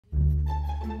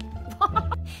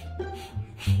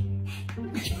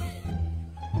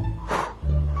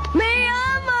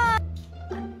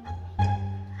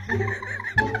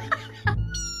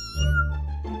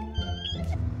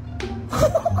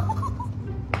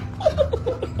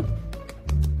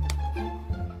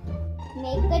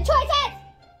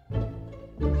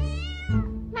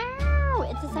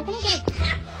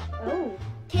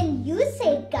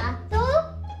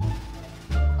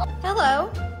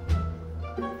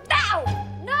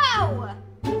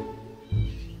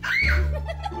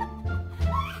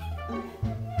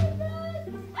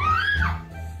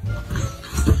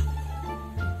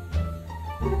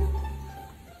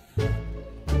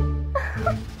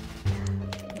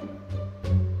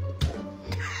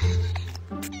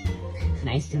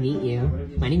Nice to meet you.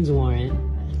 My name's Warren.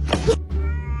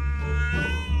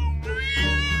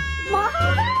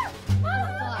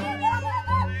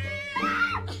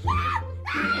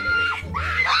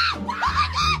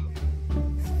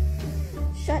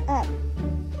 Shut up.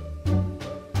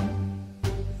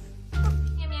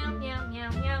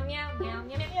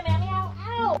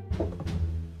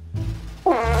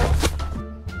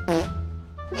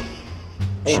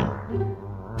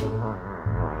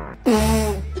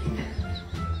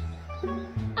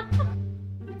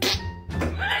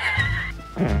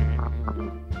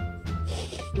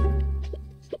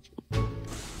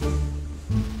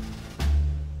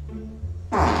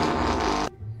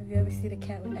 Have you ever seen a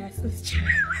cat with assless?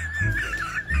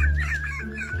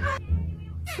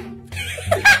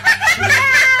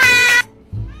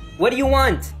 What do you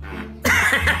want?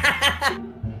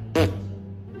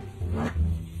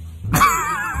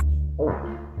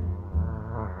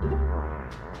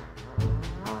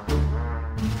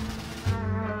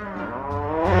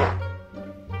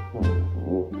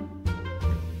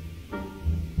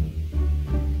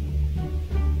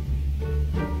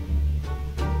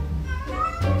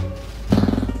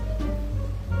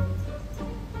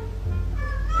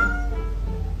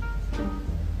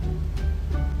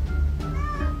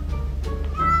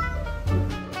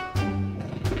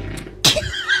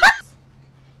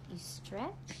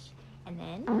 Stretch and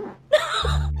then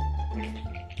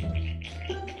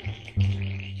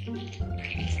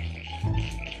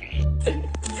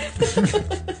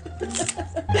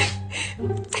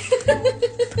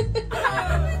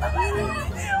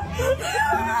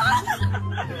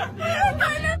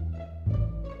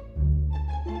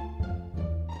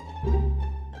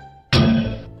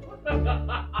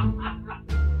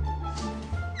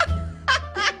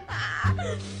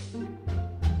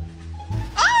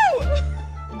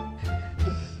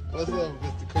What's up,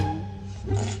 Mr. Cool?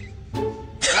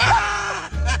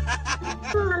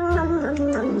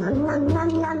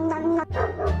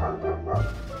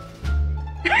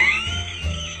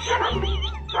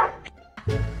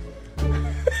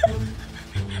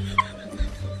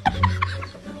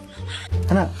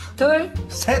 하나, 둘,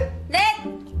 셋! 넷.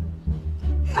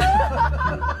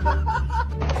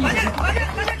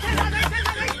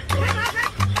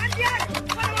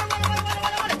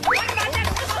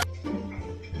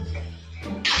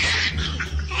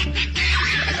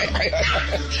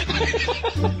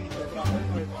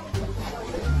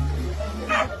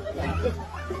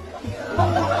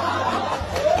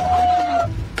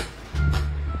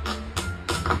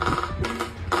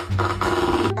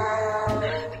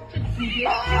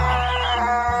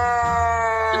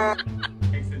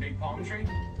 It's the big palm tree.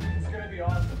 It's gonna be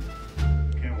awesome.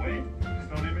 Can't wait. Just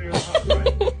don't leave me in the house,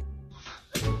 right?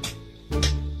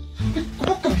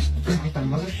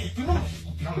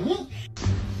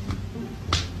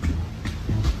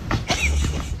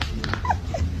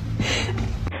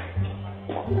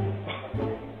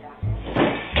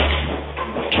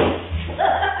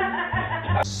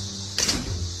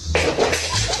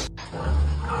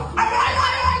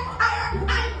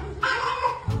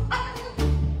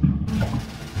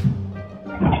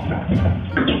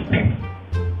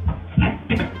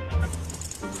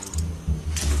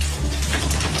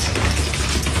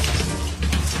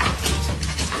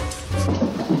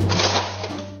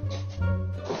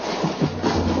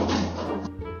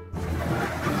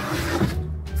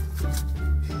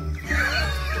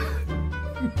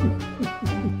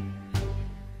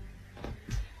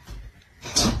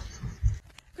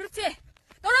 그렇지.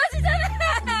 떨어지잖아.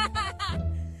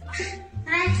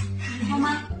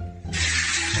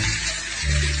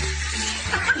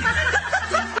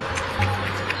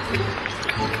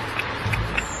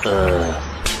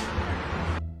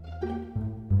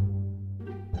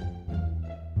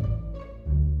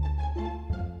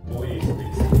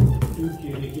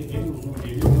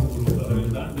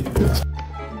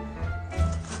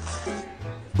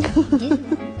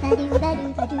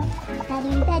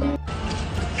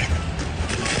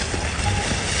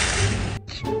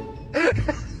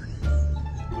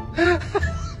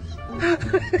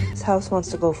 This house wants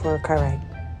to go for a car ride.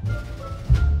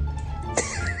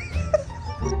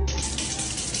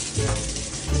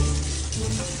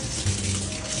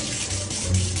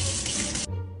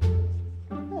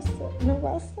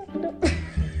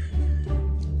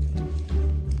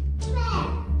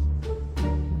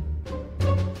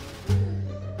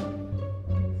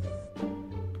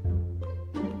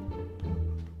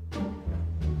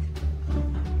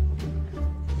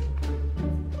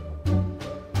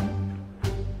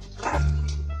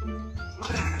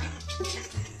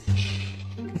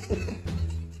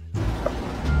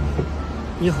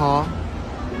 You How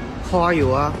are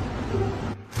you?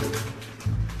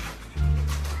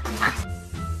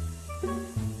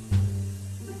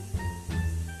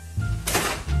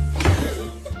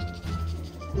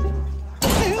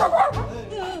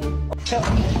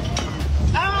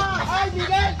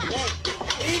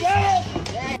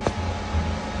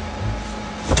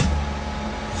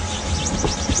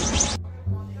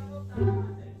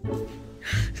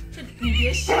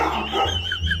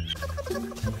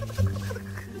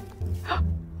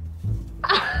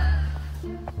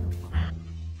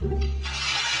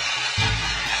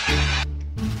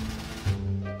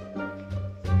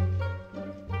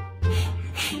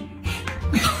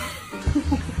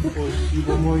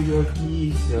 Ibu mo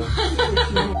yaki isa.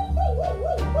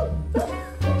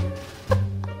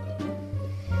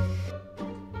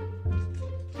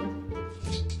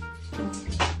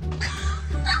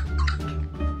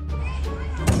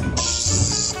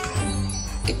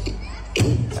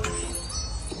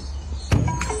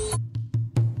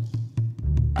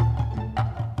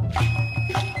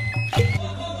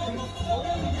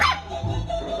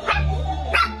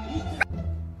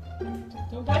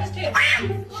 Don't bite his tail.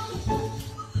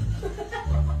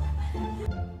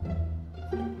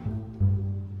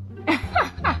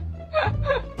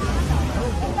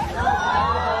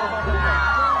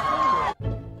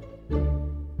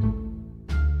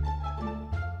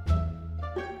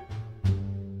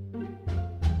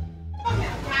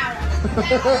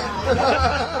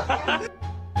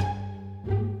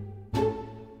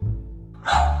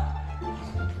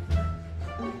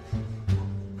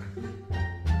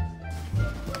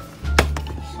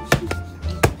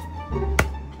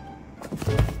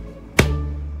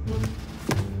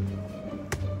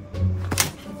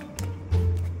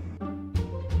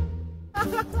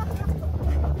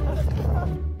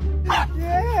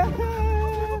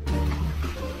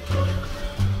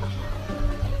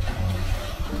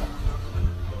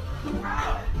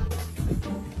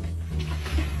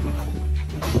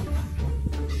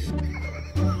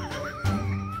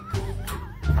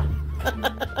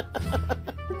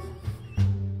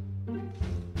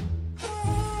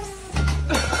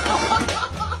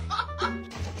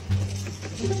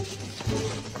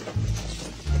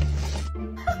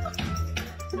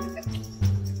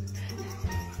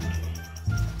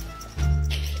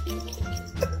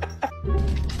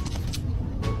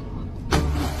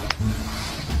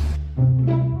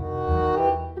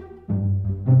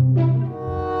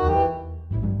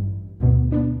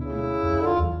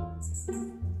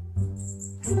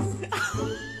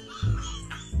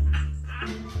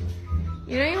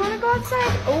 You know you want to go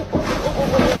outside? Oh.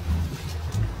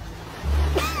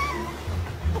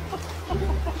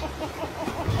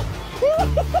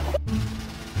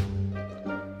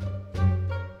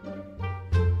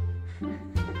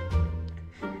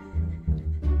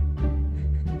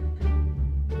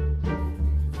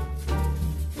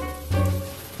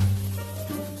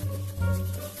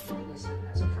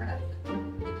 As a friend.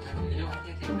 You know, I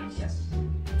think yes.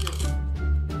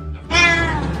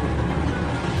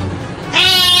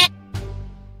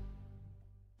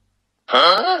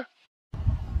 Huh?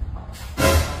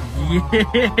 Yeah.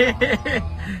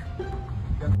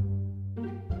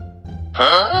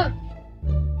 Huh?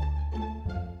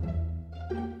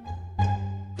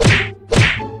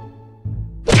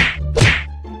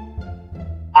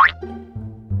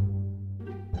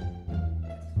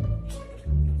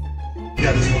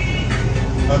 Yeah, this one.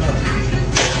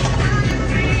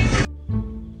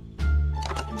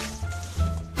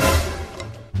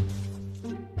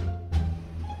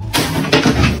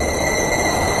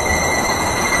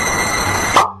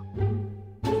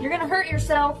 You're gonna hurt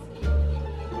yourself.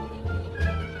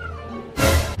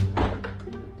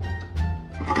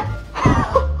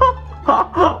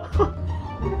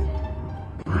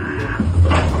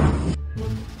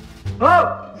 Oh,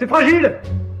 c'est fragile.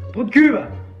 Trop de cul.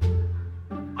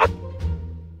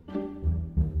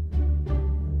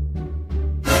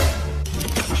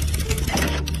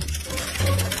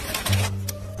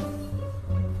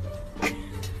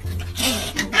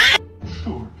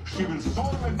 She was so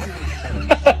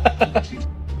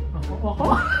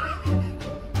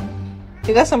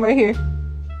You got some right here.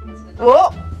 Whoa!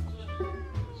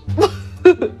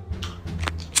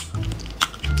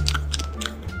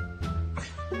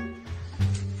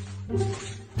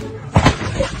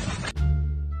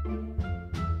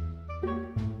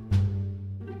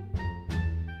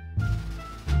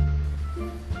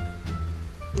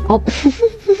 Oh.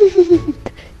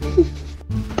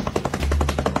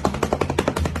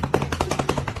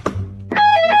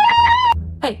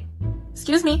 Hey,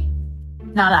 excuse me.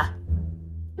 Nada.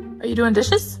 Are you doing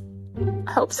dishes?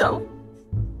 I hope so.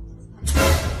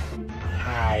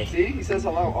 Hi. See, he says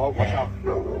hello. Oh, watch out.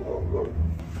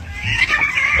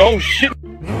 Oh shit!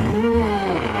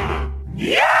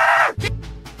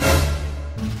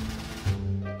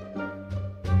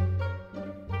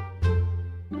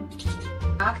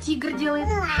 Как тигр делает?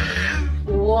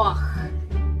 Ох.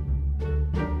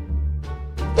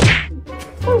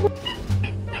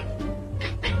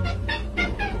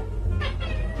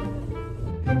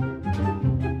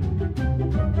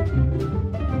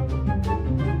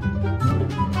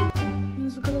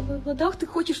 С головой в водах, ты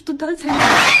хочешь туда залезть?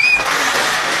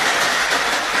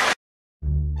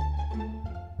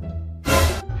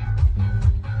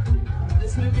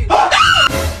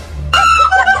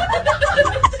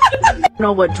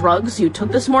 Know what drugs you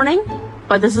took this morning,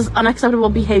 but this is unacceptable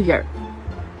behavior.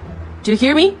 Do you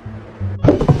hear me?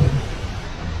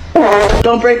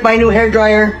 Don't break my new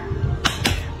hairdryer.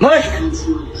 Mush!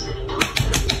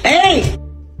 Hey!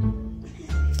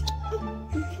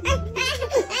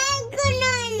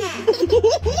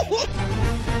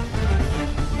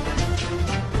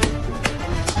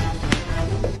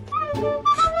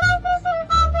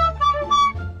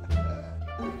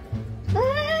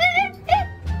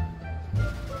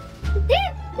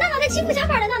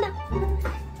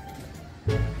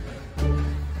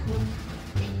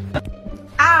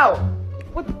 Ow!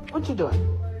 What you doing?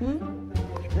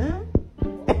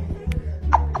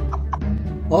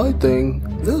 I think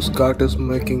this cat is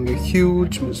making a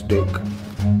huge mistake.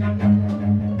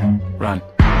 Run.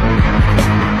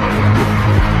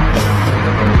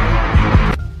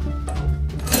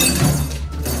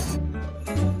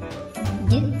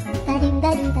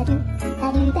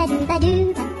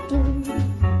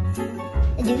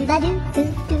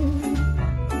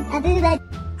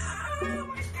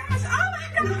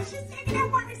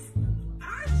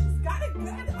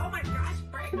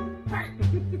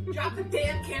 Drop the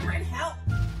damn camera and help.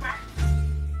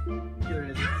 Here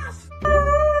it is.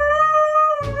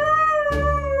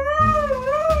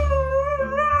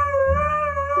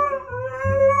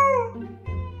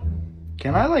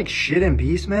 Can I like shit in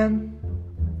peace, man?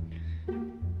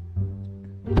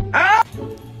 Ah!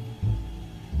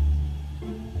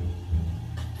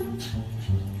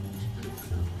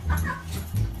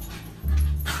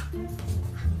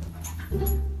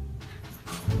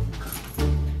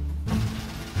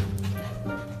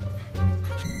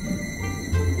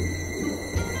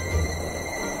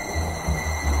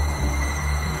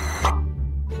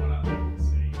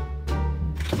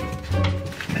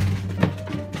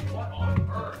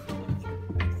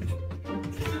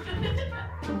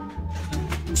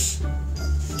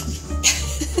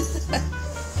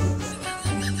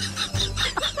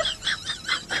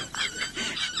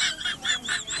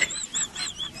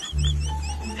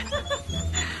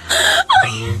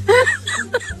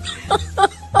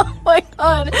 Oh my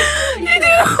god.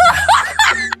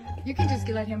 You can just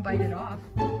let him bite it off.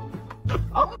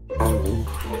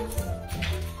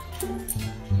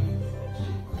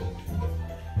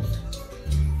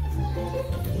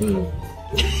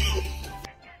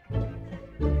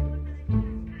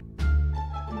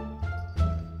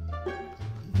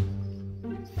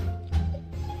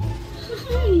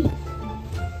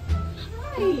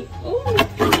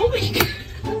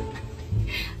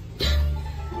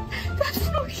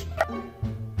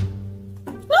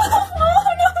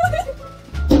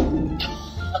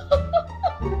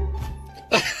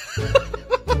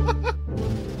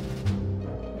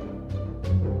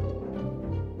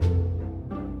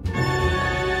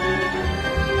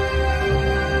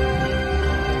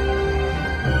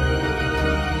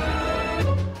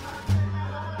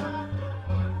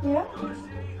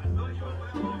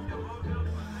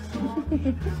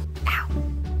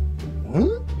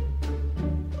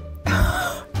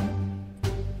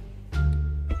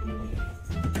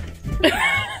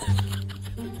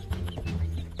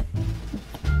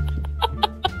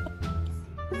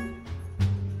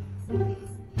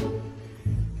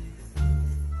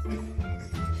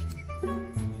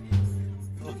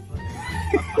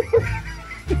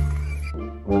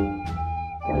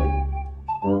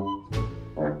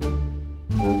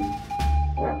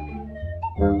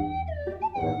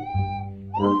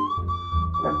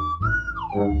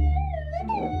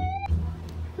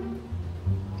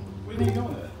 Where are you going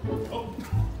with it? Oh.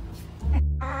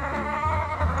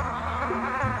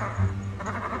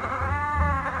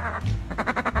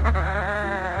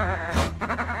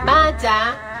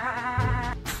 맞아.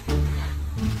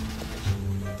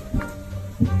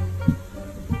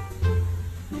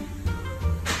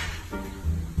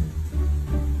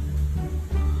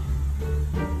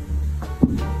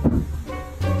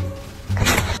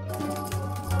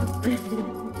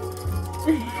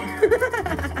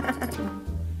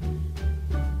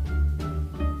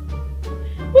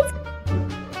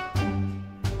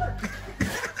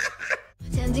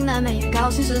千金难买，也高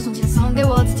兴是从前送给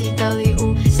我自己的礼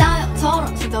物。想要从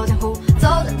容行走江湖。走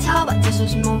着跳吧，这是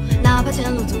什么？哪怕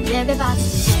前路总也别把自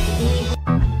己变得一。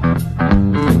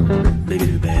 They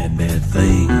did a bad, bad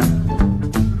thing.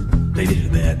 They did a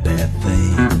bad, bad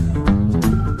thing.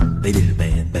 They did a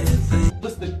bad, bad thing.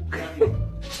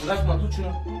 Uğraşma, tut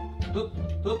şunu. Tut.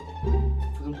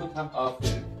 Kızım tut. Ha,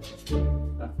 aferin.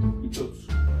 Ha, tut.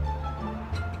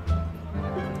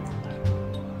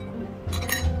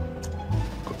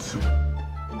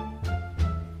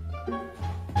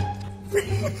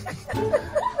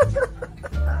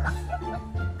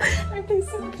 Aren't they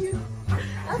so cute?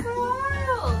 That's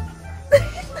wild.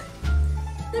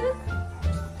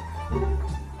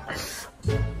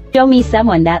 Show me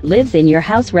someone that lives in your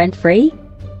house rent-free.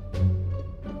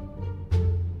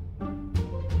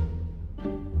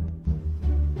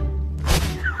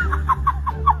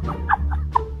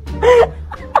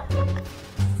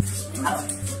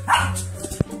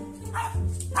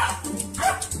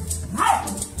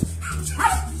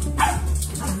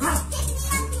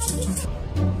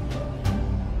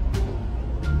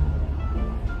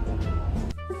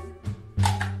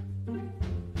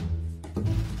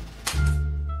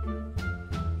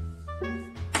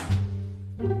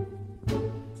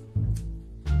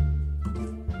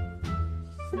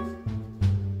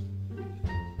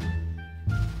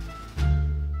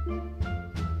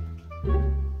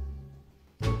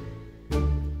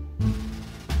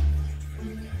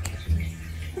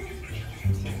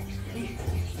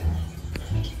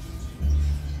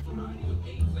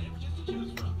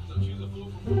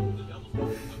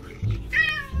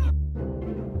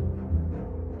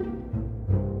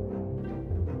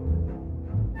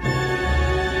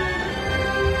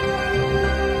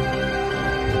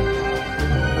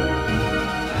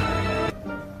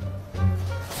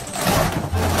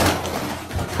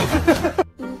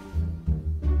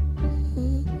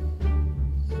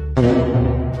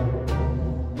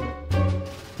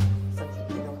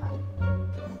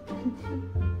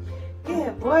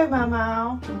 Good boy,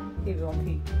 Mama. He's gonna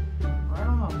pee. Right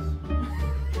on us.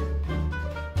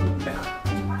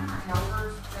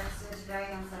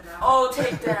 Oh,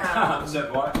 take down.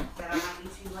 Said what?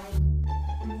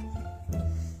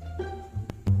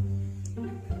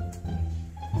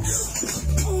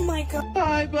 Oh my god.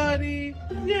 Hi, buddy.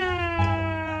 No.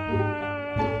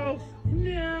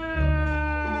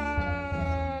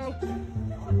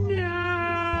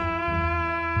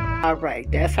 All right,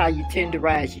 that's how you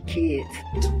tenderize your kids.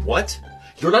 What?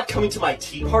 You're not coming to my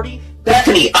tea party?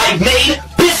 Bethany, I made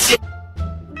biscuits!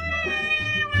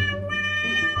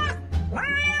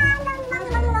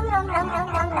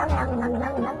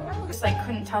 Just like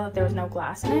couldn't tell that there was no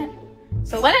glass in it.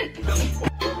 So Lennon.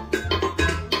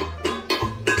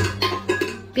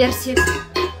 Персик,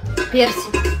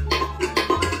 Персик,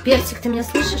 Персик, ты меня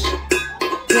слышишь?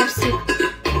 Персик,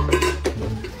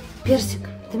 Персик,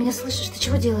 ты меня слышишь? Ты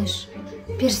чего делаешь?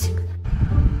 Персик.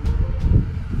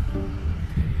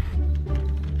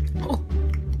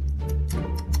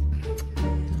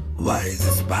 Why is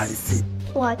it spicy?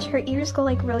 Watch, her ears go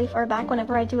like really far back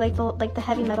whenever I do like the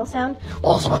heavy metal sound.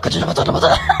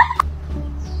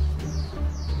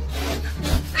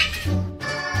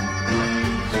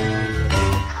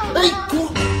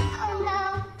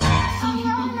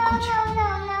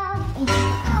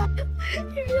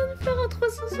 Il vient de faire un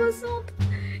 360.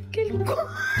 Quel con.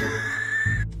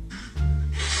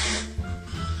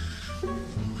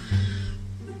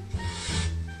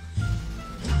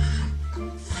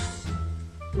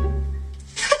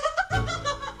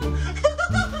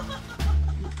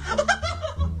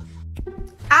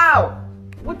 Ow!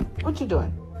 What you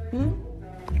doing?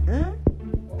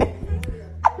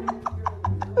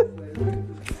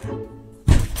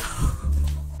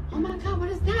 Oh my god, what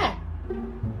is that?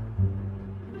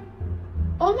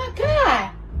 Oh my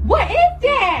god! What is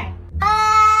that?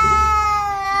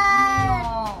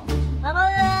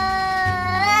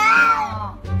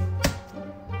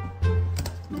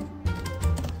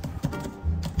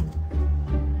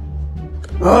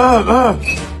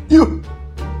 You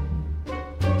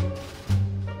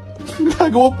你还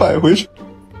给我摆回去。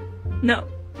 No.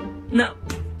 No.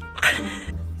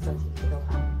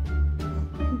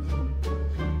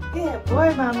 Good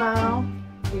boy, Mama.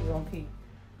 He's gonna pee.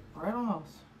 Right on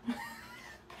us.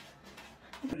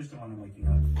 I just don't want to wake you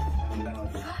up.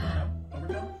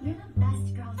 Overdone? You're the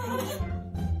best girlfriend.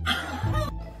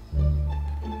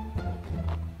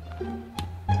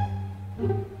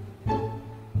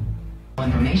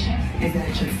 Information is that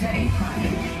it should stay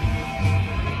private.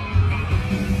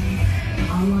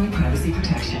 Online privacy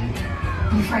protection.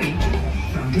 Free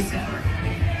from Discover.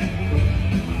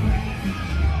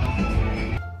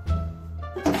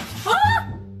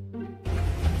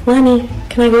 Lenny,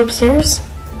 can I go upstairs?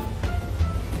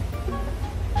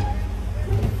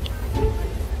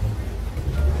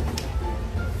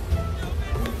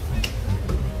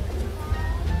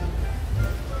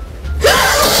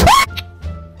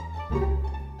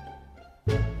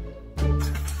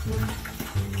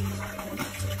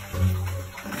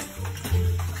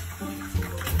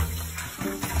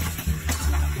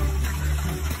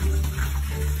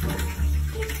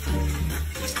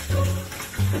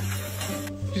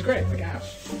 great, like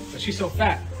Ash. But she's so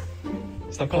fat.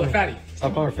 Stop calling her fatty.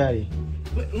 Stop calling her fatty.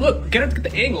 Look, get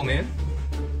the angle, man.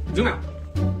 Zoom out.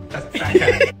 That's a fat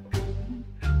cat.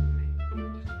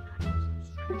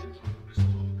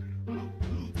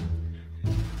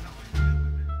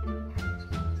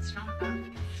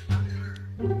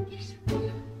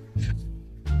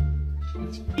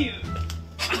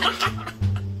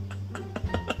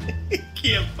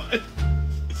 Can't find.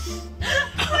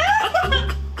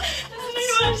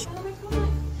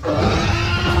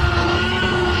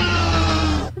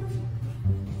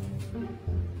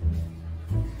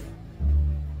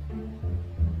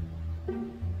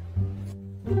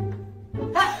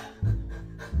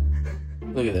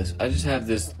 Look at this. I just have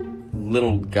this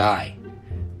little guy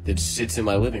that sits in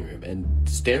my living room and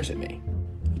stares at me.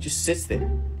 He just sits there.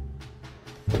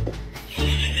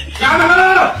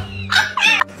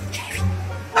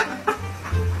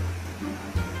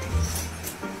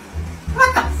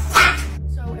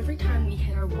 So every time we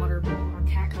hit our water ball, our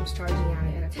cat comes charging at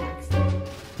it and attacks.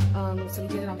 So we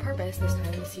did it on purpose this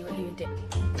time to see what he would do.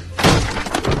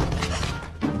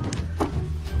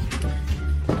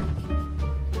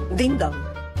 Ding dong.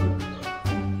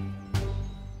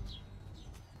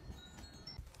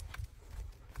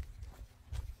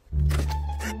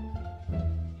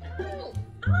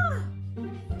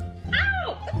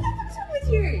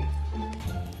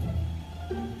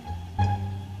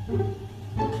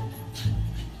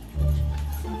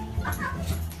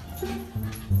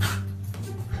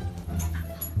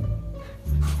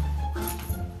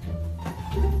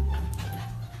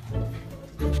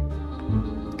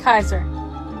 Kaiser,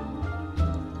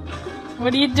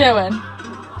 what are you doing?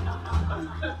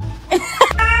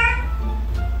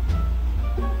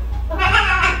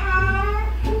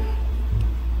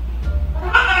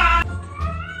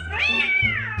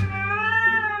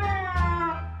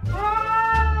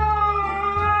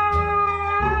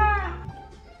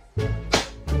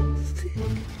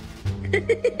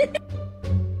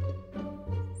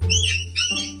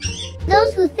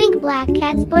 Those who think black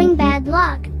cats bring bad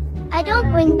luck. I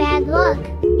don't bring bad luck.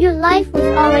 Your life was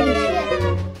already shit.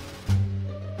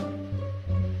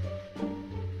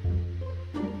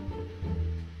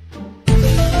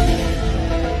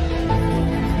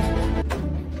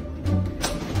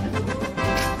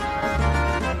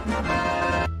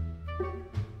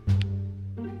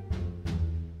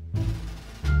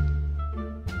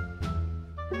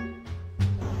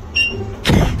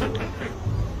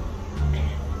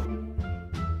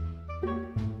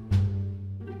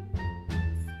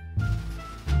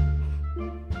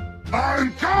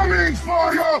 I'm coming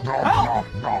for you! No, no,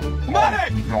 no.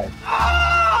 Medic! No.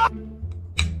 Ah!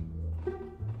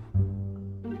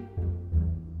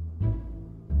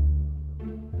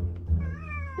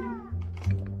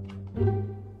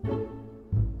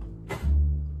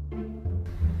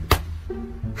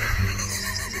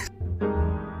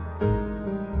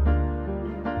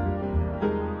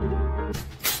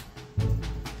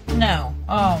 No.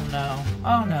 Oh no.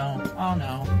 Oh no. Oh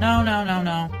no. No, no, no,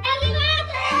 no.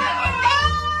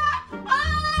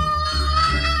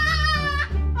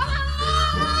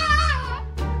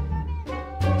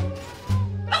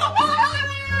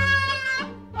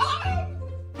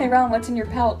 Hey Ron, what's in your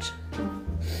pouch?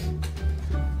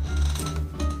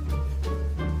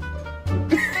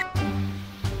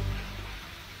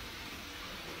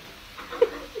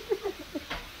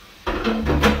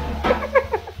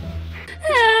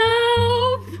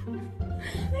 Help!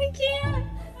 I can't.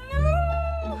 No!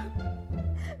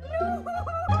 No!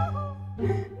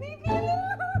 Leave me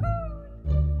alone!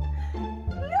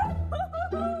 No! No!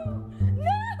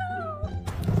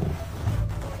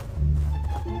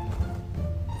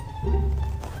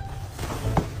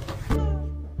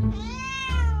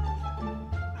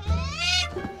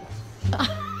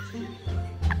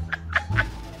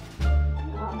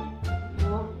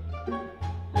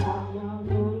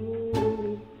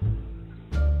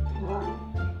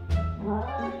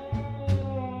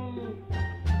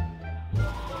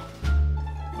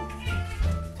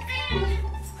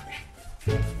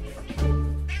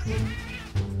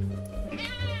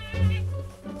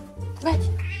 What?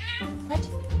 What?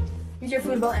 Is your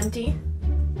food bowl empty?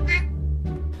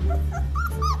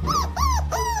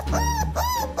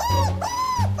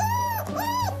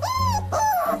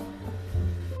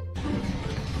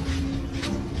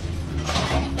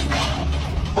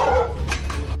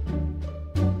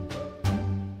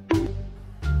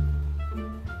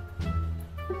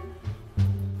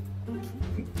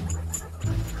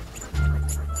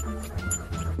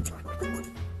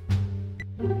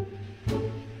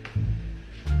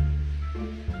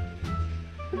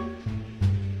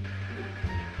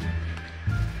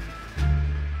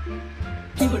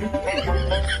 dude.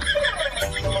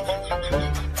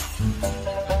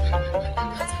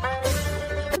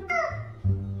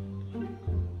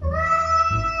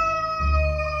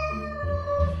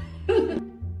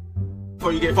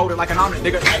 Before you get folded like an omelet,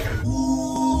 nigga.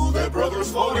 Ooh, that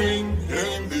brother's floating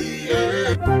in the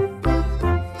air.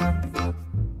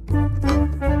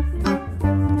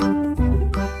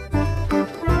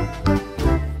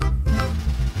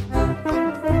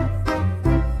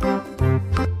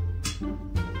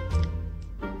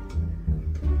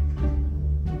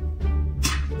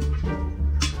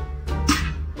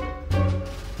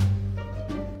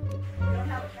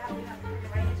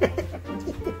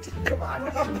 Come on.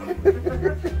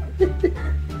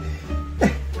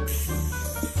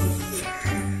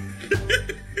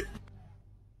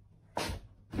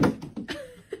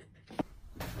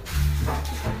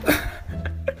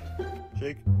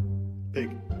 Shake, pig,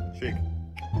 shake.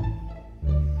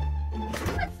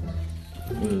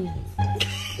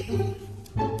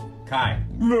 Kai.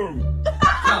 No.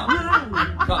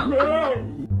 Come. No.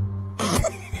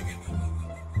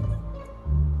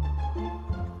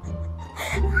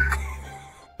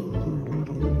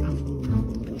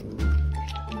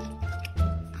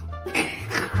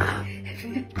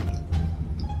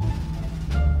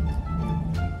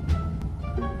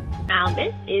 Now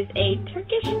this is a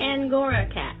Turkish Angora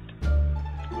cat.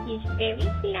 He's very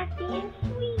sassy and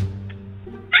sweet.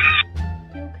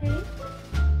 You okay?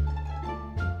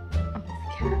 Oh, it's a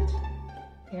cat.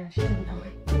 Yeah, she didn't know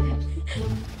it.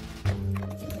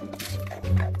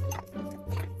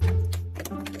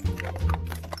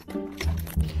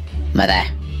 Mother.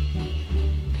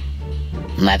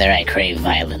 Mother, I crave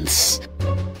violence.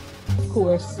 Of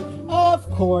course. Of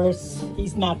course.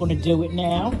 He's not going to do it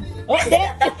now. Oh,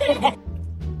 yeah.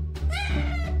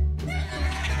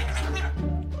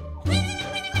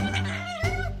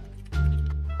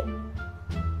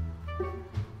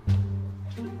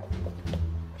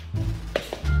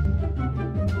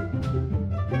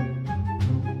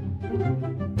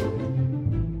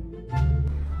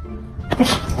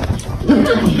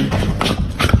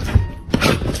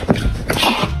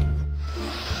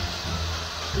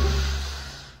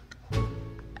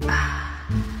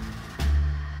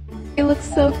 He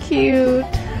looks so cute.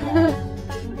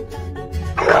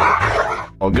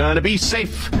 All gonna be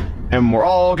safe, and we're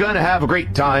all gonna have a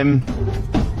great time.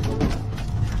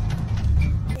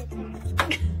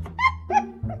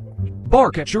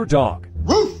 Bark at your dog.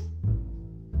 Roof!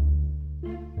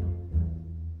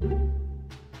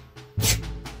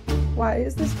 Why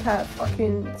is this cat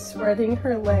fucking spreading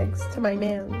her legs to my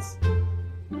mans?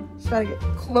 She's gotta get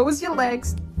close your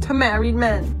legs to married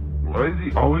men. Why does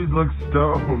he always look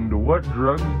stoned? What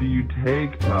drugs do you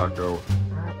take, Taco?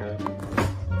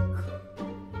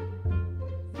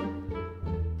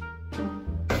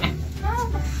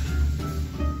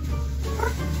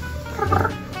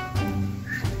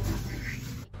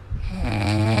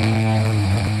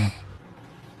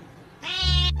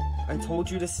 I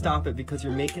told you to stop it because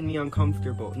you're making me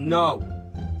uncomfortable. No!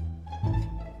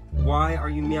 Why are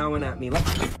you meowing at me?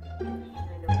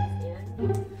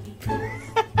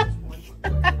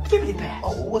 Give me that.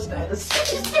 Oh, what's that?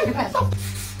 Give me that.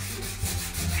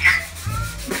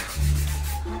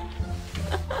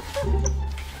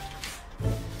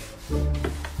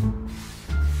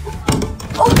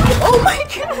 Oh my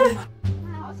god!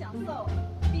 好享受，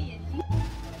闭眼睛。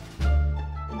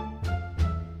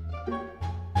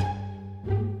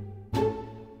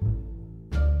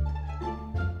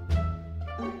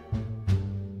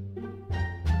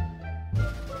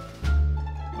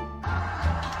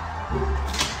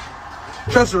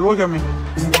Chester, look at me.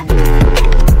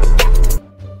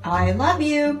 I love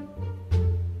you.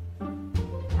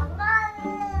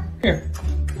 Here.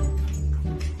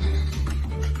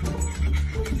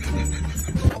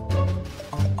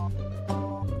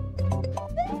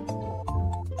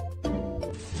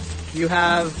 You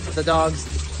have the dogs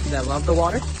that love the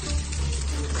water.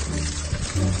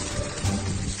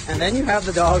 And then you have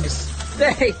the dogs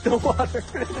that hate the water.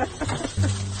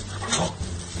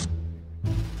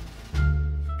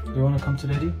 You wanna come to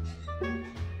Daddy?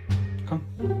 Come.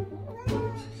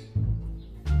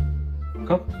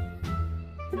 Come.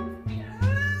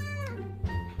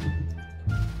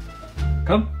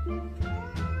 Come.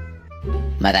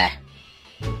 Mother.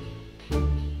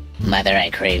 Mother, I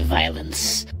crave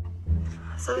violence.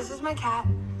 So this is my cat.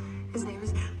 His name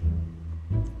is...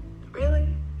 Really?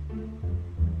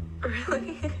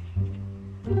 Really?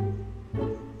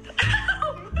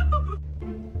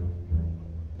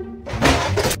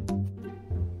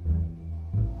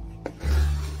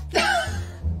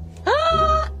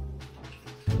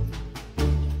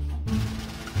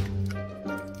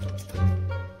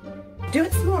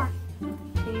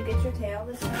 mail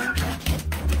this time?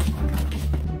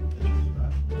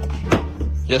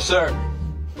 Yes, sir.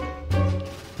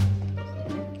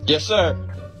 Yes, sir.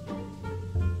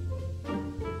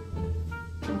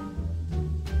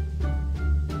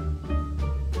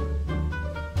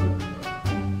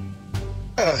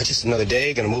 Just another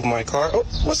day, gonna move my car. Oh,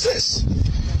 what's this?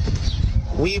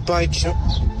 We buy junk.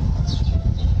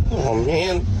 Oh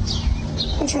man,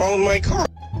 what's wrong with my car?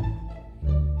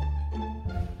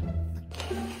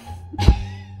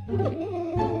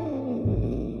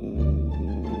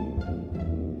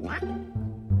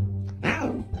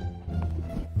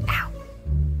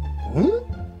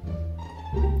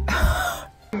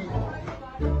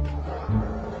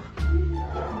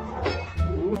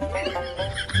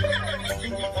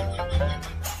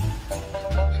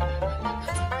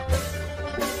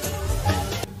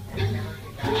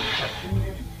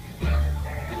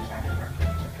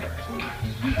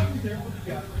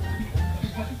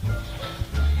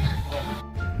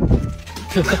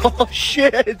 Oh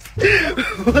shit!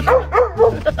 What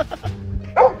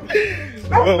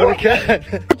a cat!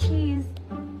 Cheese.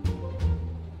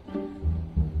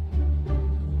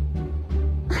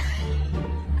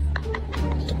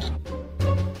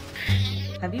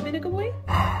 Have you been a good boy?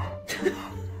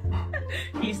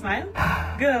 You smile?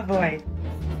 Good boy.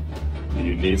 Do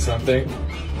you need something?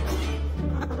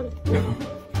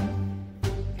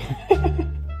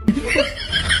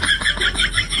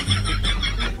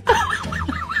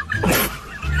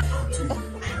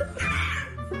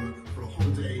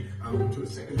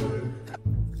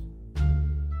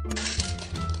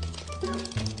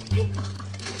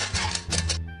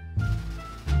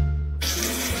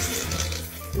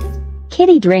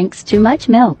 Kitty drinks too much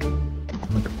milk.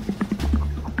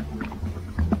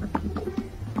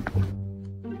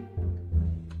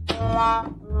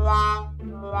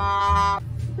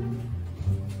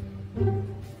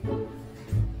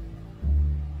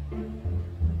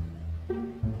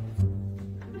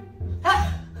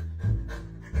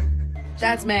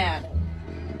 That's mad.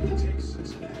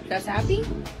 That's happy?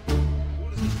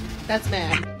 That's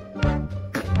mad.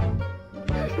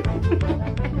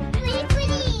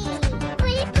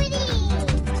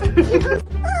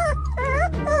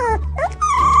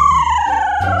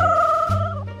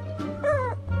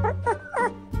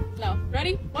 No.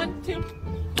 Ready? 1, 2.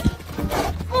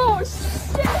 Oh,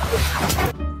 shit!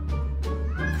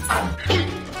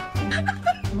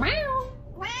 Meow.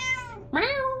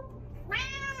 Meow.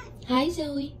 Hi,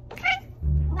 Zoe.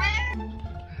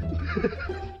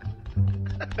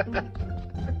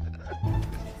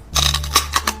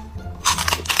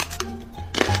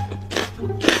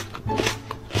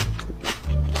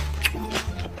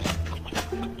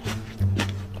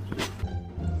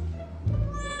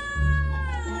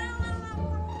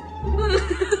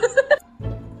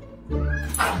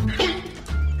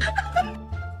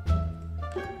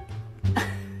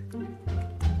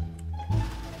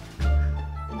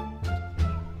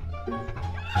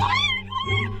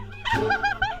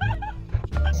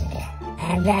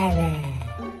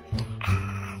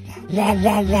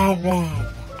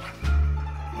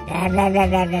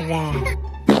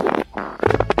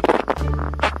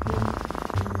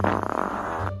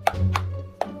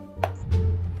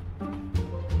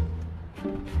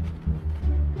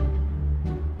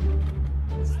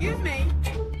 Excuse me.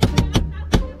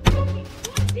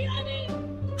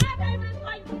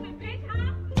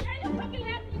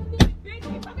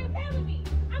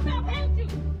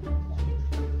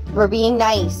 We're being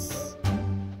nice.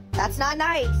 That's not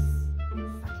nice.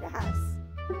 Suck your ass.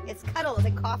 It's cuddles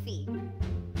and coffee.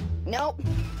 Nope.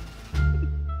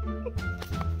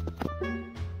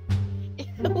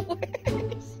 It's the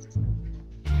worst.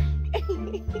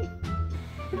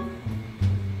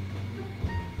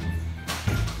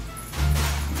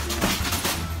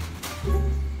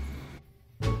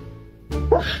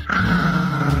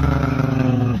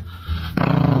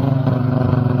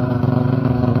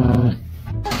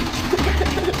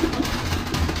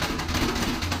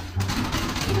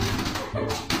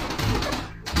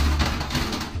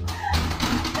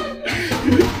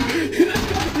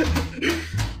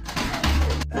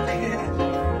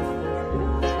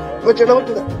 Look at that.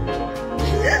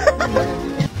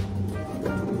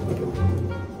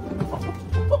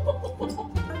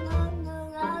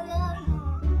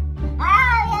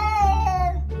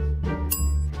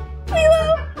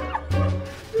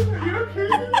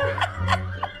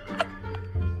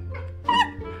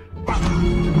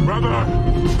 Brother,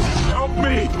 help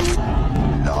me!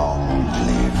 Long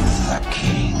live the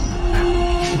king.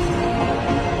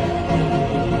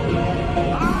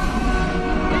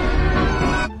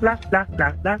 Have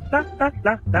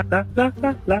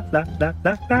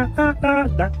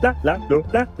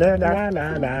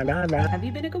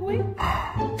you been a good boy?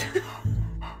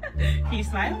 Can you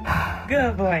smile?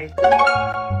 Good boy.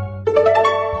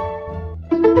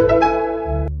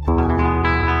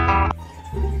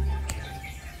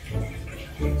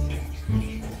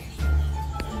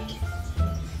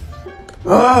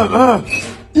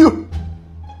 You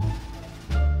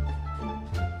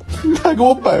再给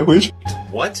我摆回去。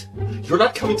 What? You're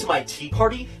not coming to my tea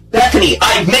party? Bethany,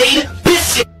 I made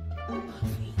biscuit!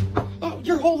 Oh,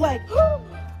 your whole leg. Oh.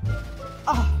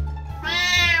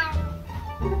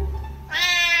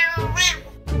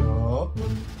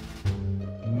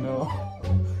 No.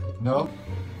 No.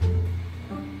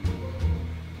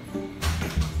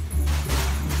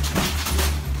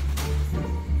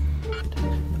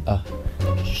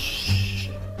 Shh.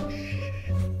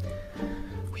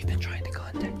 We've been trying to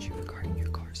contact you regarding your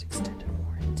car's extended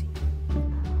warranty.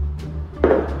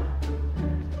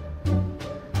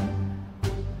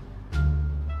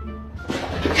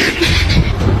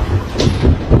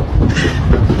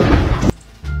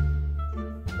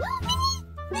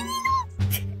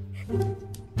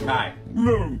 Kai.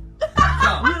 No.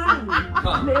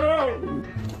 Come. No.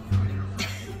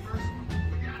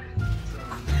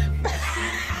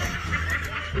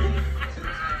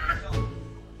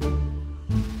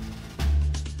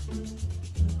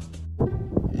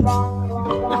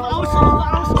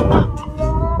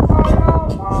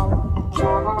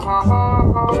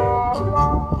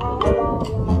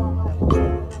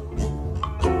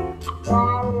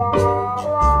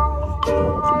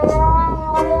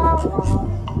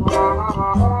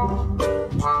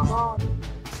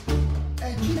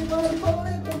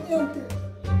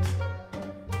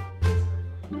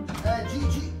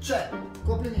 Gigi c'è,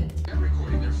 complimenti.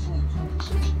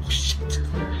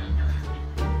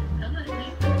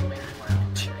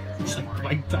 It's like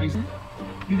Mike Tyson.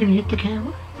 You gonna hit the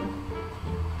camera?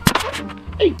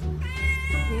 Hey!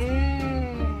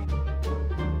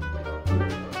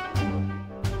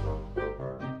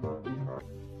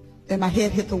 And my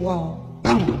head hit the wall.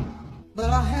 But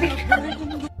I had a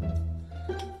broken.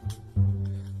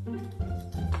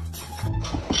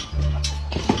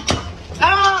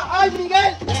 ¡Ah! ¡Ay,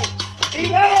 Miguel!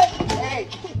 ¡Miguel! ¡Ey!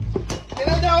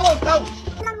 ¡Miguel, no!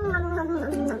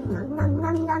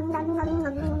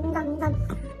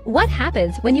 What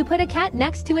happens when you put a cat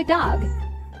next to a dog?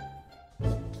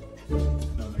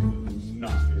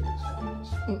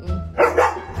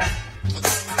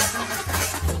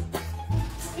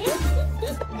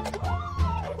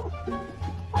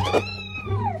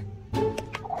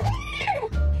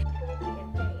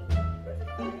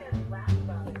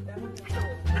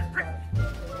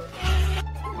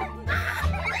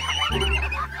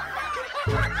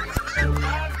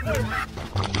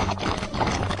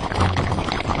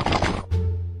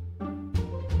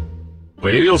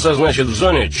 Появился, значит, в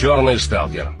зоне черный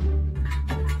сталкер.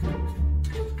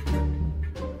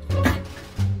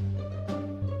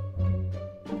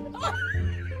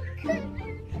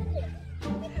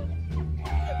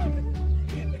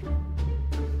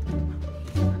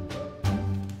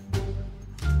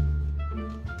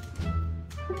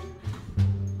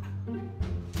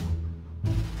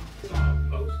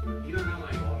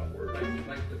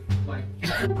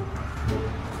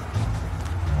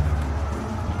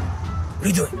 What are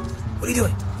you doing? What are you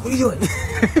doing? What are you doing?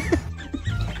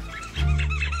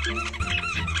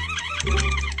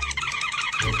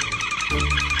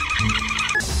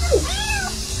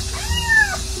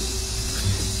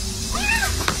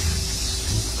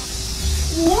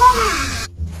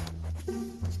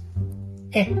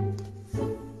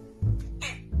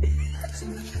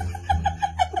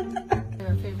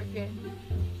 Your favorite game?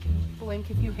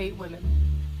 Blink if you hate women.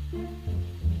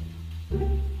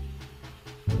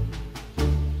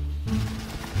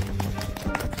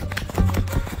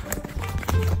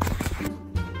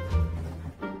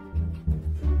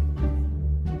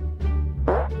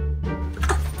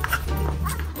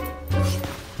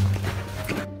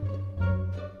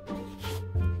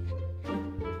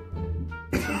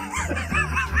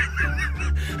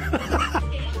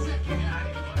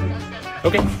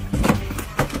 Okay.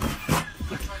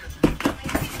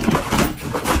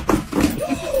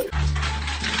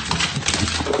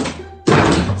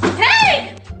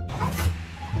 Hey!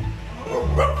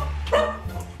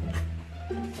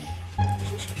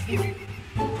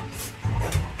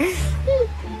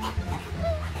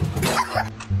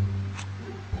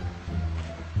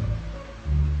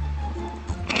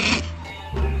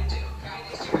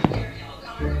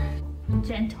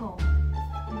 Gentle.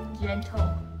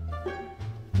 Gentle.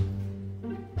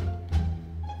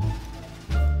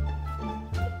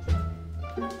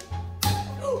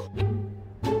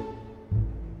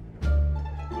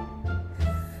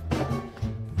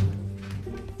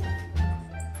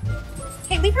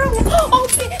 leave her alone. Oh,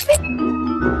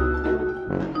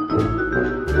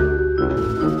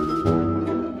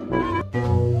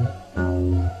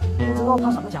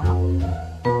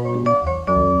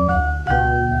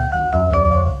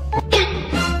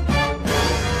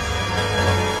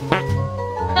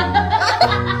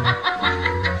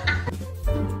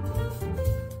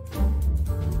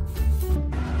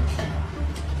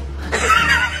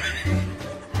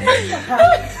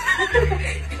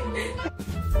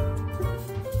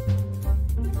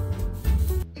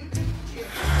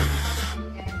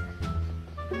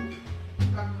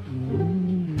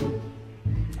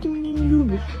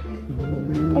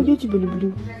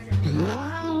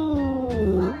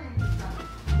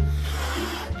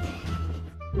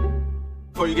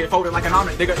 Before you get folded like an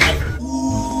omelet, nigga.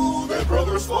 Ooh, that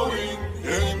brother's floating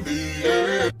in the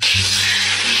air.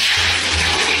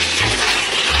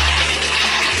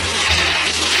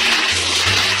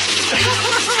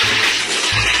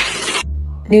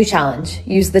 New challenge.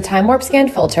 Use the time warp scan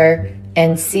filter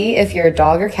and see if your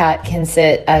dog or cat can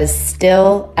sit as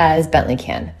still as Bentley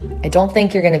can. I don't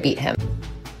think you're gonna beat him.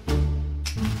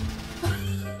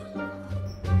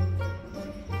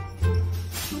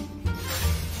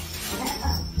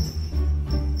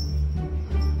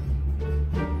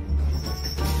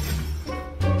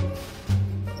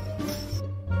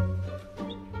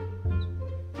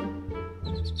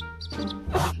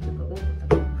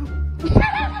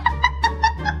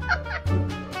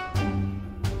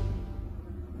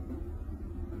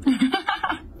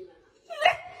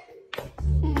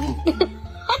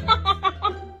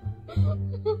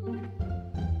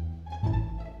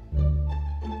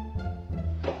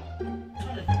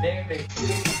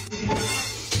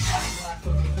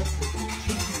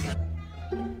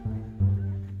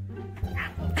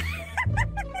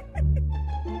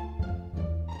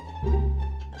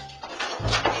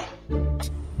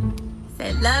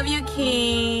 Say love you,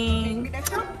 King.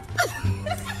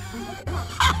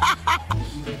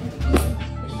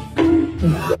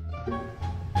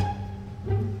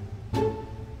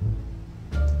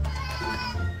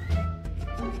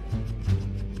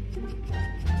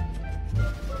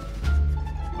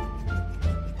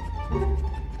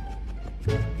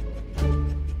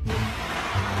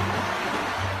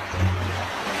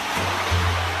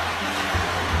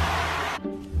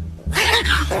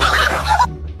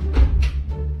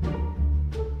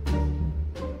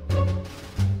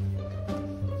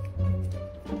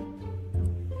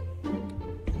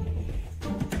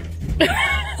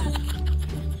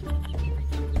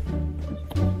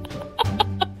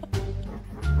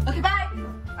 Okay, bye.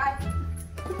 Bye.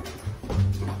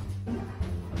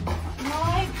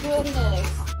 My goodness.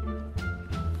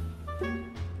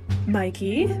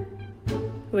 Mikey,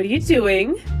 what are you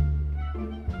doing?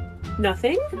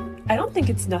 Nothing? I don't think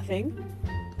it's nothing.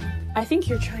 I think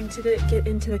you're trying to get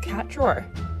into the cat drawer.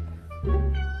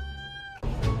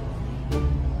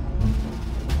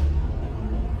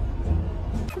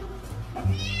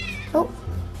 Oh.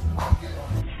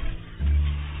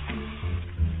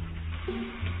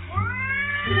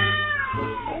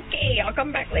 Okay, I'll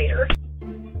come back later.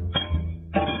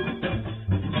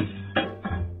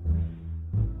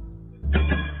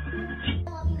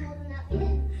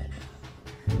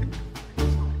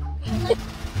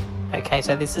 Okay,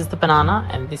 so this is the banana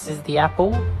and this is the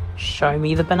apple. Show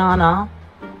me the banana.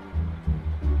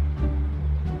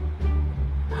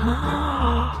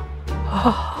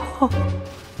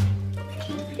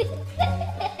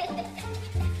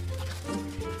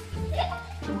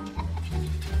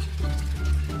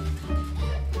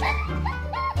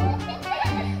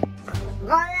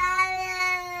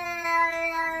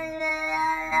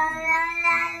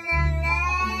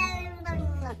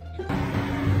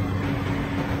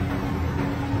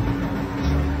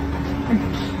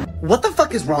 What the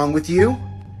fuck is wrong with you?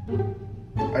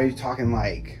 Are you talking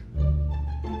like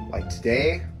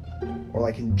today or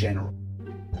like in general?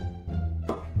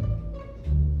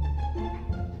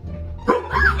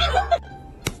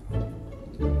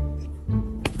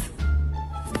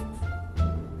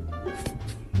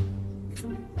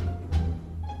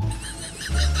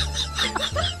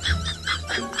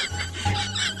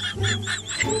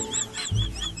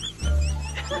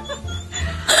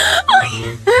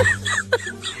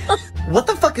 What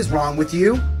the fuck is wrong with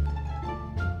you?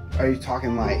 Are you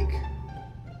talking like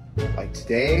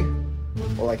today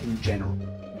or like in general?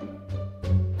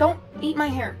 Don't eat my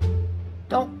hair.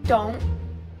 Don't.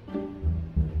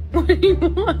 What do you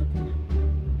want?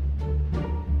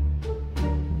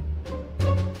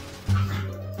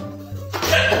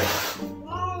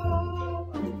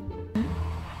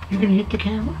 You're gonna hit the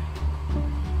camera?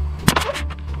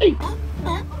 Hey.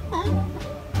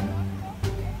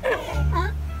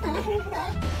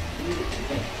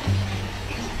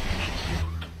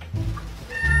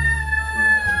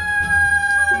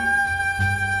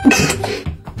 Do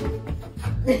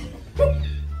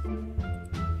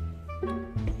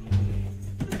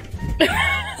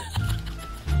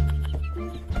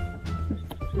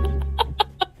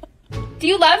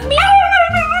you love me?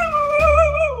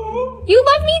 You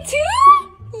love me too?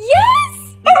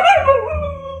 Yes!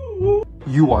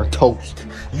 You are toast.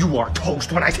 You are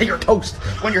toast. When I say you're toast,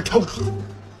 when you're toast.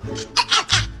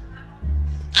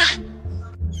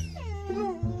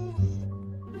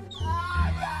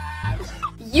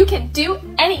 You can do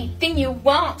anything you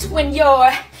want when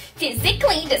you're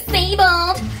physically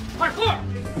disabled. Parkour!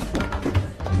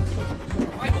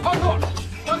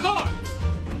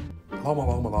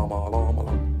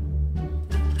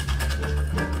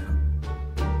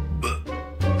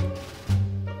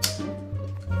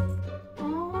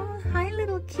 Oh, hi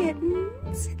little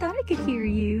kittens. I thought I could hear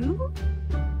you.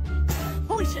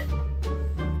 Holy shit.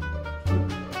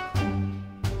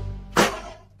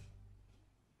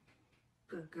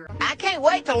 I can't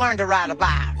wait to learn to ride a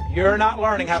bike. You're not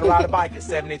learning how to ride a bike at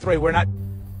 73. We're not.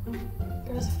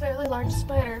 There's a fairly large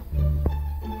spider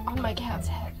on my cat's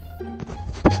head.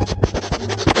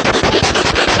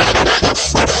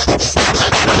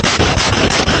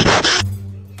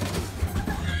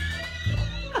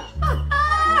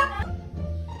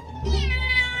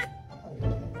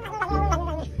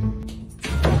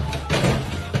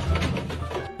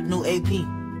 New AP,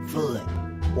 flood.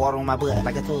 Water on my butt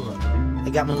like a tub. I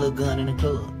got my little gun in the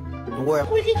club. The world.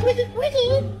 Wiggy, wiggy,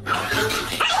 wiggy.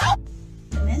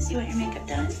 Miss, you want your makeup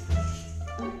done?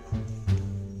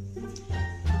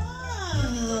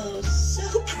 Oh,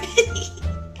 so pretty.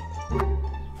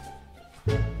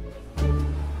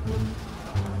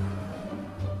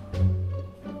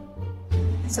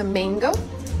 It's a mango.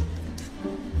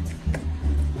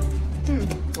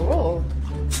 Oh.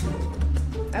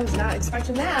 I was not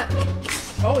expecting that.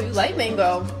 Oh, you like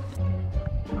mango.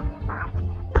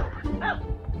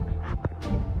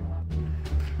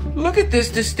 Look at this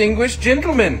distinguished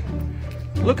gentleman.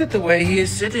 Look at the way he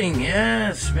is sitting.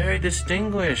 Yes, very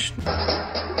distinguished.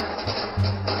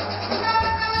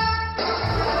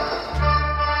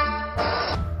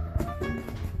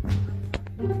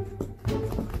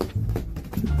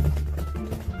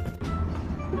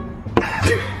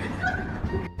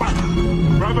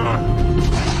 Brother,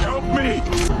 help me!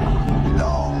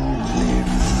 Long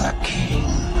live the king.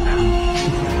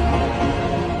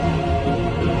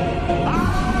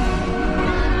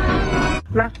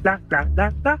 La la la la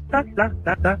la la la la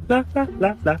la la la la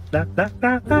la la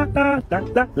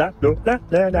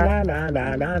la la la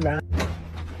la la la.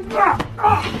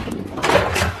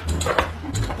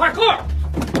 Parkour!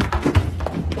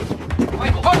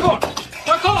 Michael, parkour!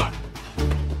 Parkour!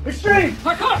 Extreme!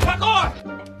 Parkour! Parkour!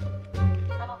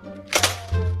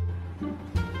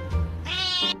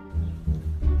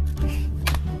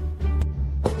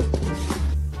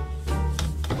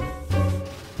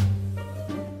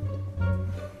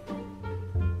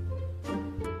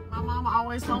 My mama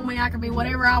always told me I could be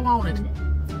whatever I wanted,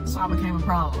 so I became a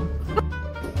problem.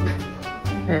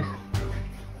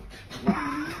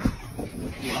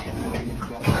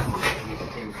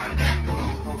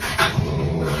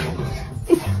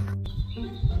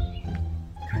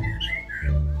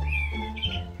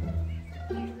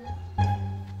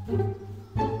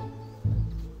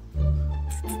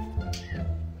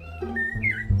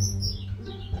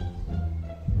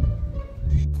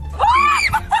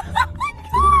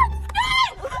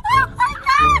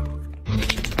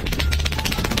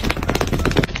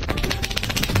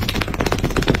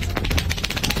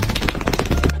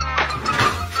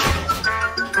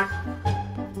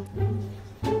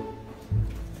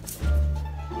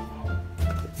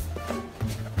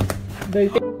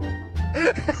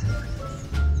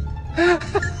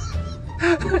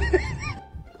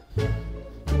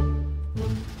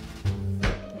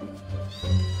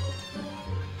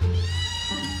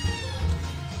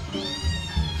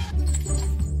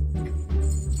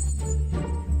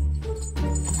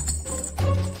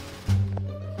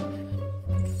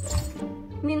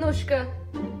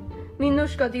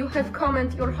 Ninushka, do you have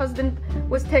comment? Your husband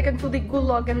was taken to the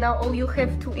gulag and now all you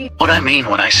have to eat. What I mean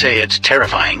when I say it's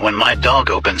terrifying when my dog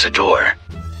opens a door.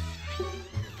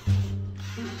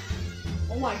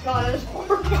 Oh my god, that is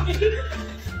horrifying.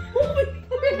 Holy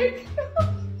frick.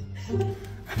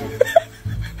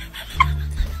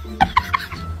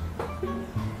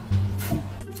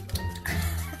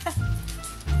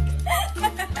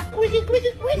 Wiggy,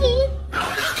 wiggy, wiggy.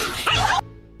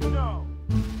 No.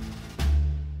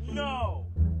 No.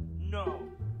 No.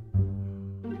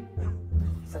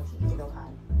 So you know how.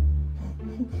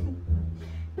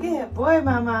 Yeah, boy,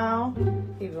 mama.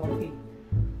 He was gonna pee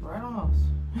right on us.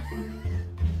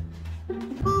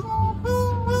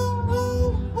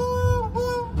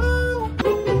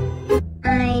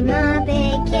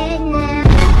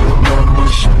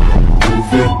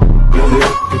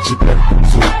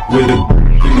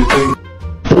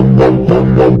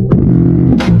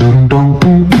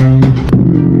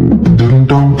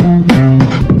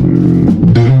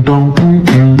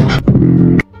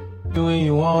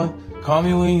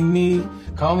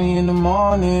 call me in the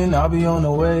morning, I'll be on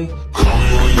the way. Call me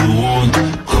when you want,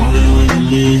 call me when you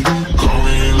need. Call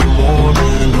me in the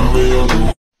morning, I'll be on the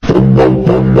way.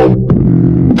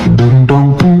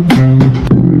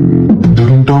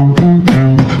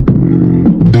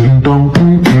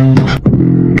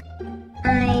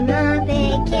 I'm a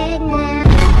big kid now.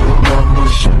 Not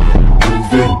much,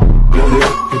 move it, go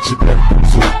ahead, get your back,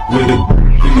 so with it,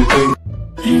 do your thing.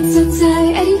 Рацацай,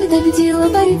 аривидабидила,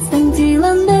 барит,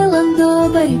 стандиланде, ландо,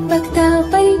 барит, бакта,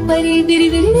 барит, барит, бири,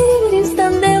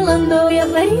 станделандо, я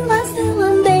барила,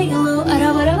 стеландейло,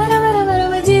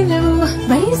 аравараваравараварава, дивеву,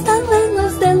 барит, станлело,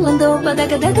 стеландо,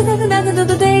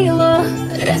 бадака-дака-дака-дака-дака-дейло.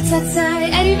 Рацацай,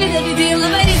 аривидабидила,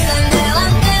 барит,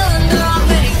 станделанде, ландо,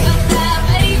 барит, бакта,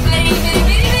 барит, барит,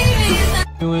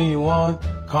 бири, When you want,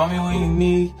 call me when you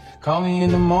need. Call me in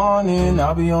the morning,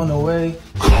 I'll be on the way.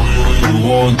 Call me when you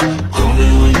want, call me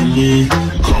when you need.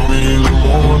 Call me in the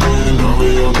morning, I'll be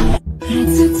on the way.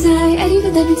 Рацацай,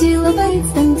 аривидабидила, барит,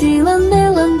 стандиланде,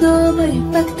 ландо, барит,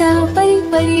 бакта, барит,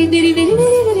 барит, бири,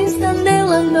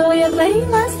 станделандо, я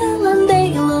барила,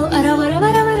 стеландейло,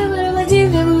 аравараваравараварава,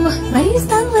 дивеву, барит,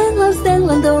 станлело,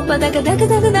 стеландо,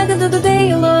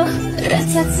 бадака-дака-дака-дака-дака-дейло.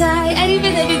 Рацацай,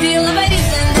 аривидабидила, барит,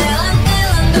 станделанде,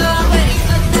 ландо, барит,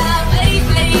 бакта, барит,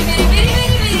 барит,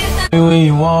 When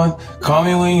you want, call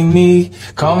me when you need.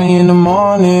 Call me in the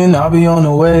morning, I'll be on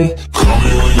the way. Call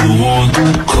me when you want,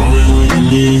 call me when you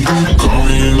need. Call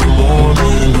me in the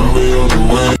morning, I'll be on the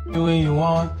way. When you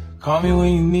want, call me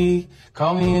when you need.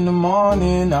 Call me in the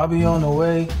morning, I'll be on the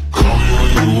way. Call me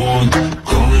when you want,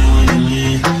 call me when you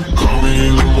need. Call me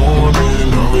in the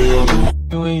morning, I'll be on the way.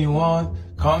 When you want,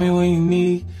 call me when you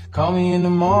need. Call me in the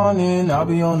morning, I'll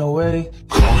be on the way.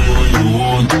 Call me when you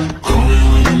want, call me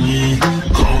when you need.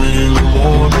 Call me in the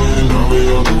morning, I'll be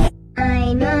on the way.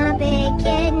 I'm a big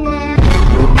kid now.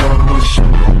 Not much,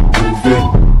 move it,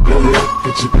 go ahead,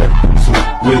 get your back, so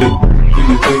with it, do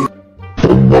your thing.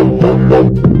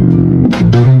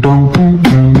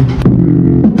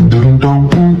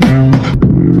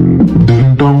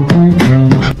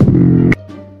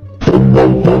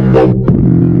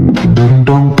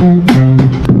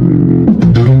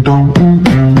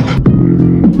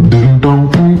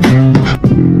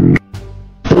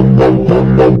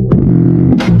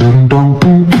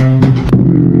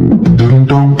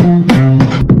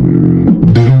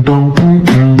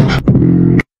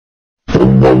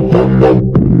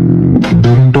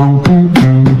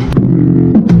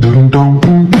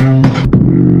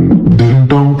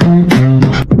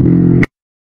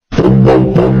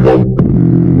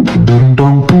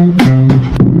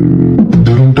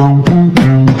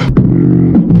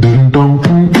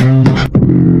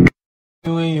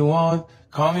 When you want,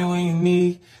 call me when you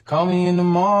need. Call me in the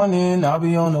morning, I'll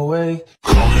be on the way.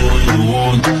 Call me when you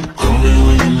want, call me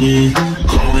when you need.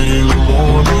 Call me in the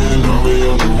morning, I'll be on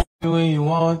the way. When you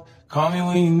want, call me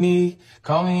when you need.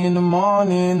 Call me in the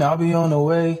morning, I'll be on the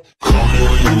way. Call me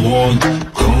when you want,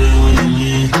 call me when you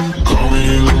need. Call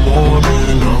me in the morning,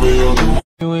 I'll be on the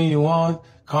way. When you want,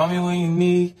 call me when you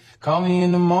need. Call me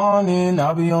in the morning,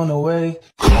 I'll be on the way.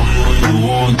 Call me when you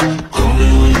want, call me when you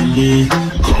need. Call me in the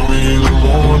morning, I'll be on the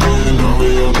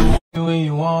way. When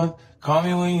you want,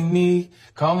 call me when you need.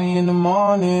 Call me in the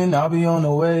morning, I'll be on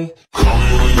the way. Call me when you want, call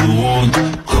me when you need. Call me in the morning, I'll be on the way. When you want, call me when you need. Call me in the morning, I'll be on the way. Call me when you want,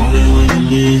 call me when you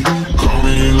need. Call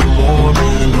me in the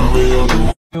morning, I'll be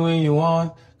on the way. When you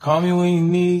want, call me when you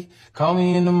need. Call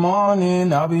me in the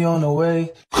morning, I'll be on the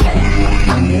way. Call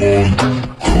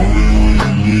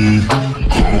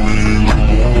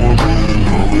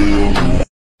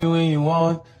me when you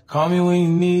want, call me when you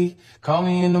need. Call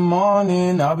me in the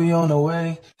morning, I'll be on the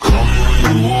way.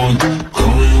 When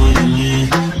you want, call me when you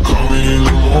need. Call me in the morning,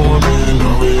 I'll be on the way.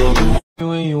 Call me when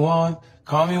you want,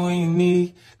 call me when you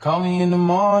need. Call me in the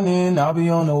morning, I'll be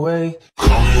on the way. When you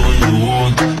want,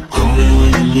 call me when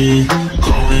you need. Call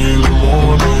me in the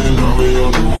morning, I'll be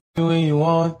on the way. Call me when you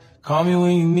want, call me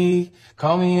when you need.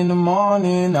 Call me in the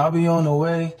morning, I'll be on the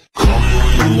way.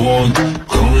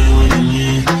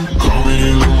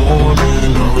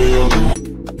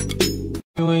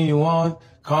 When you want,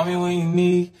 call me when you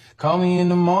need. Call me in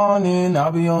the morning,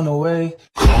 I'll be on the way.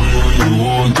 Call me when you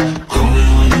want, call me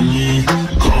when you need.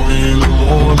 Call me in the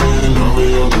morning, I'll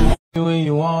be on the way. When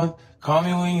you want, call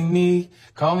me when you need.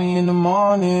 Call me in the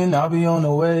morning, I'll be on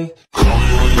the way. Call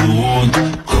me when you want,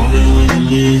 call me when you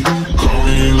need. Call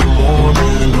me in the morning, I'll be on the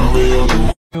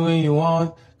way. When you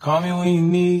want, call me when you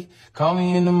need. Call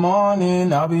me in the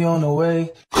morning, I'll be on the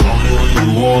way. Call me when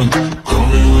you want, call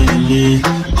me when you need.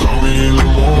 Call me in the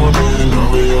morning, I'll be on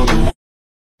the way.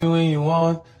 When you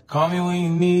want, call me when you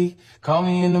need. Call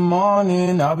me in the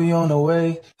morning, I'll be on the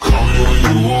way. Call me when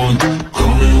you want,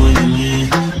 call me when you need.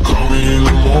 Call me in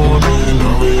the morning,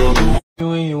 I'll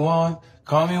When you want,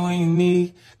 call me when you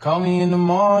need. Call me in the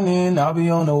morning, I'll be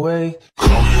on the way.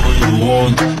 Call me when you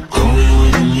want, call me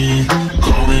when you need.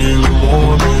 Call me in the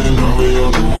morning, I'll be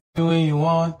on the way. When you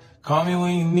want, call me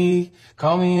when you need.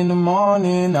 Call me in the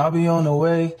morning, I'll be on the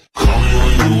way. Call me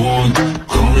when you want,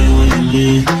 call me when you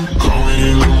need. Call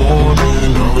me in the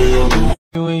morning, I'll be on the way.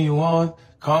 When you want,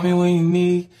 call me when you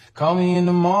need. Call me in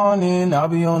the morning, I'll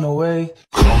be on the way.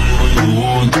 Call me when you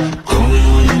want, call me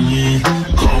when you need.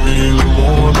 Call me in the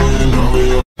morning, I'll be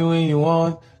on the way. When you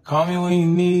want, call me when you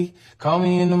need. Call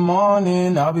me in the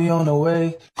morning, I'll be on the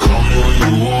way. Call me when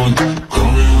you want,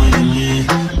 call me when you need.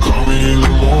 Call me in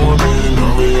the morning,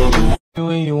 I'll be on the way.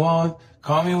 When you want,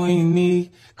 call me when you need.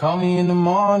 Call me in the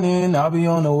morning, I'll be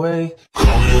on the way.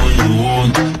 Call me when you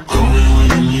want, call me when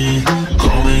you need.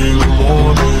 Call me in the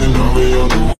morning, I'll be on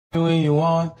the way. When you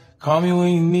want, call me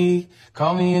when you need.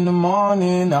 Call me in the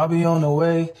morning, I'll be on the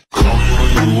way. Call me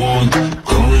when you want,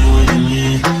 call me when you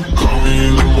need. Call me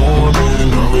in the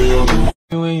morning, I'll be on the way.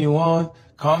 When you want,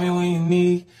 call me when you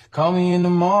need. Call me in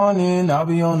the morning,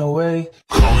 I'll be on the way.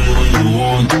 Call me when you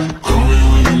want, call me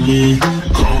when you need.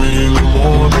 Call me in the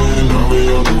morning, I'll be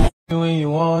on the way. When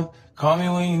you want, call me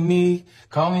when you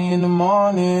need. Call me in the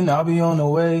morning, I'll be on the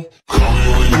way. Call me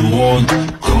when you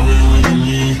want, call me when you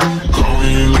need. Call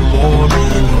me in the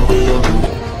morning, I'll be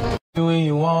on the way. When you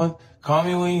want, call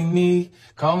me when you need.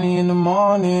 Call me in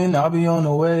the morning, I'll be on the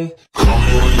way. Call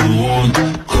me when you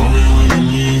want, call me when you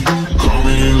need. Call me in the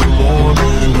morning, I'll be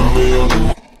on the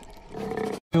way.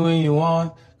 When you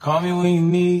want, call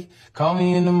me when you need. Call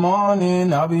me in the morning, I'll be on the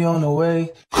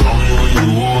way. Call me when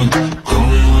you want, call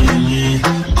me when you need.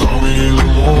 Call me in the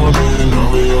morning,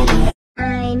 I'll be on the way.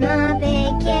 I'm a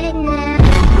big kid now.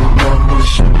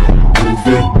 Move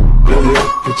it, let it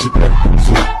get you back.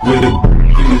 So with it,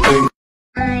 do you think?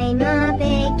 I'm a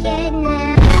big kid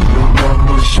now.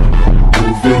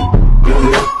 Move it,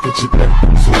 let it get you back.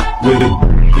 So with it,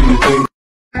 do you think?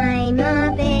 I'm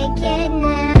a big kid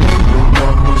now.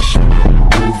 Move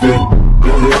it,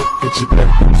 let it get you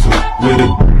back. So with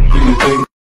it, do you think?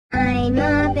 I'm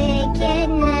a big kid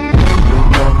now.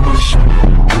 Move it,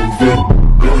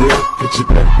 let it get you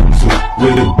back. So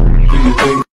with it, do you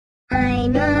think?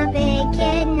 I'm a big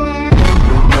kid now.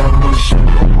 Move it, let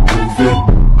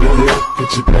it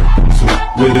get you back. So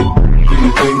with it, do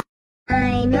you think?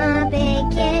 I'm a big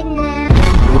kid now.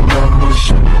 Move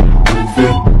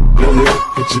it, let it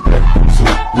get you back.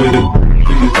 So with it,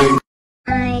 do you think?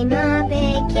 I'm a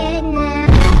big kid now.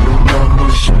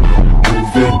 Move it,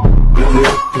 let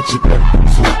it get you back.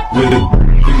 So with it,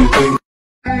 do you think?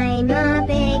 I'm a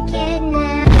big kid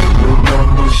now.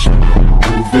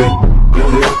 Move it,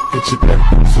 let it get you back.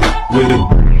 So with it,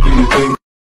 do you think?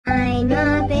 I'm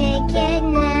a big kid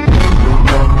now.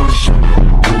 Move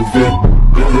it,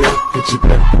 let it get you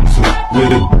back. So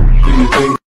with it, do you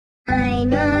think?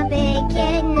 I'm a big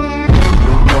kid now.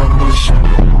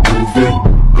 Move it,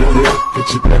 let it get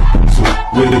you back. So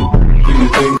with it, do you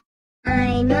think?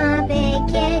 I'm a big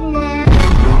kid now.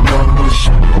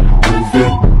 Move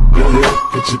it, let it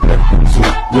get you back. So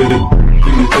with it, do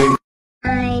you think?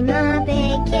 I'm a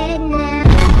big kid now.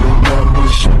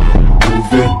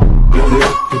 Move it, let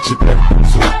it get you back.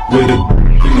 So with it,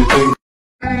 do you think?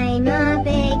 I'm a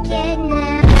big kid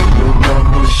now.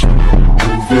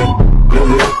 Move it, let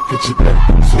it get you back.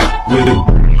 So with it,